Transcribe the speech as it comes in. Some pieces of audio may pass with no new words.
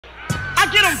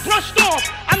get them brushed off.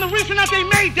 I'm the reason that they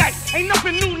made that. Ain't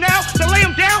nothing new now. To lay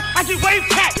them down, I just wave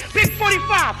cat. Big 45.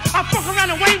 I fuck around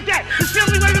and wave that. You feel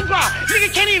me waving by? Nigga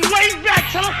can't even wave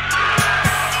back. Tell him.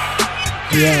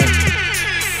 Yeah.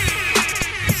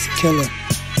 It's killer.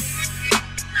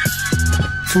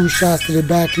 2 shots to the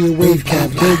back of your wave cap,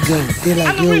 big gun. They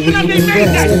like, yo, when you do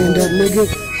that, stand up, nigga.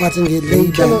 Watch him get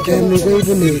laid back. Family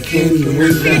waving, nigga can't even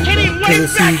wave back. Can't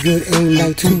see good aim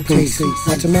like toothpaste.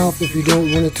 Watch your mouth if you don't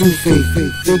want a toothpaste.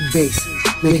 Big bass,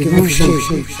 make it move shape.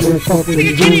 Don't fuck with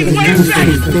the dude like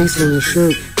toothpaste. Bass on your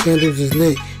shirt, candles is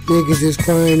lit. Niggas is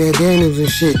crying at Daniels and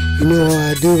shit. You know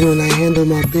how I do when I handle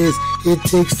my biz. It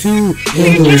takes 2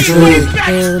 handles straight.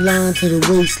 Hairline to the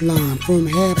waistline, from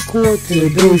half court to the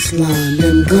baseline.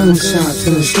 Them gunshots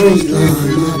in a straight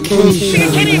line. My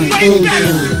K-shine, my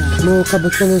K-shine. Know a couple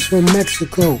killers from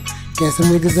Mexico. Got some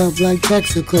niggas up like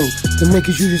Texaco. To make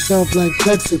you shoot yourself like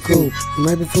Plexico. And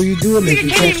right before you do it, make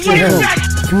you text your help.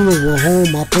 Funeral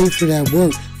home, I pay for that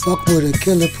work. Fuck with a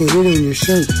killer, put it on your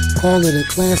shirt. Call it a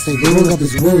classic, bring up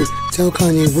his word. Tell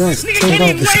Kanye West, take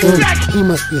off the skirt. He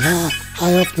must be high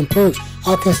off them perks.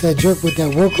 I'll catch that jerk with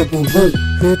that work up on Burt.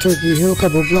 Near Turkey Hill,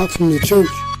 couple blocks from the church.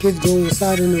 Kids go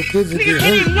inside and no kids will get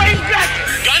hurt.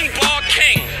 Gunball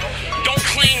King, don't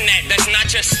claim that, that's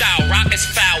not your style. Rock is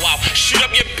foul out. Shoot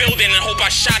up your building and hope I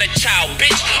shot a child.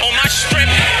 Bitch, on my strip,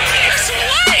 that's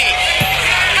white.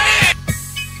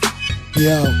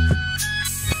 Yo.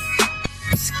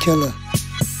 It's killer.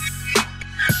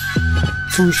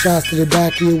 2 shots to the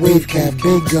back of your wave cap,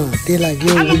 big gun. They like,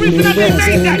 yo, when you do that,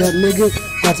 stand up, nigga.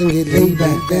 Watch him get laid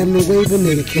back. Family waving,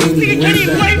 nigga can't even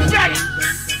wave back.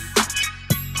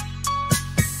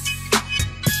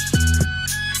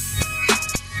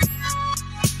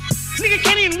 Nigga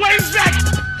can't even wave back.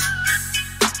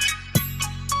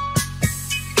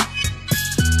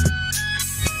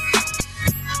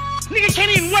 Nigga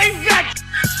can't even wave back.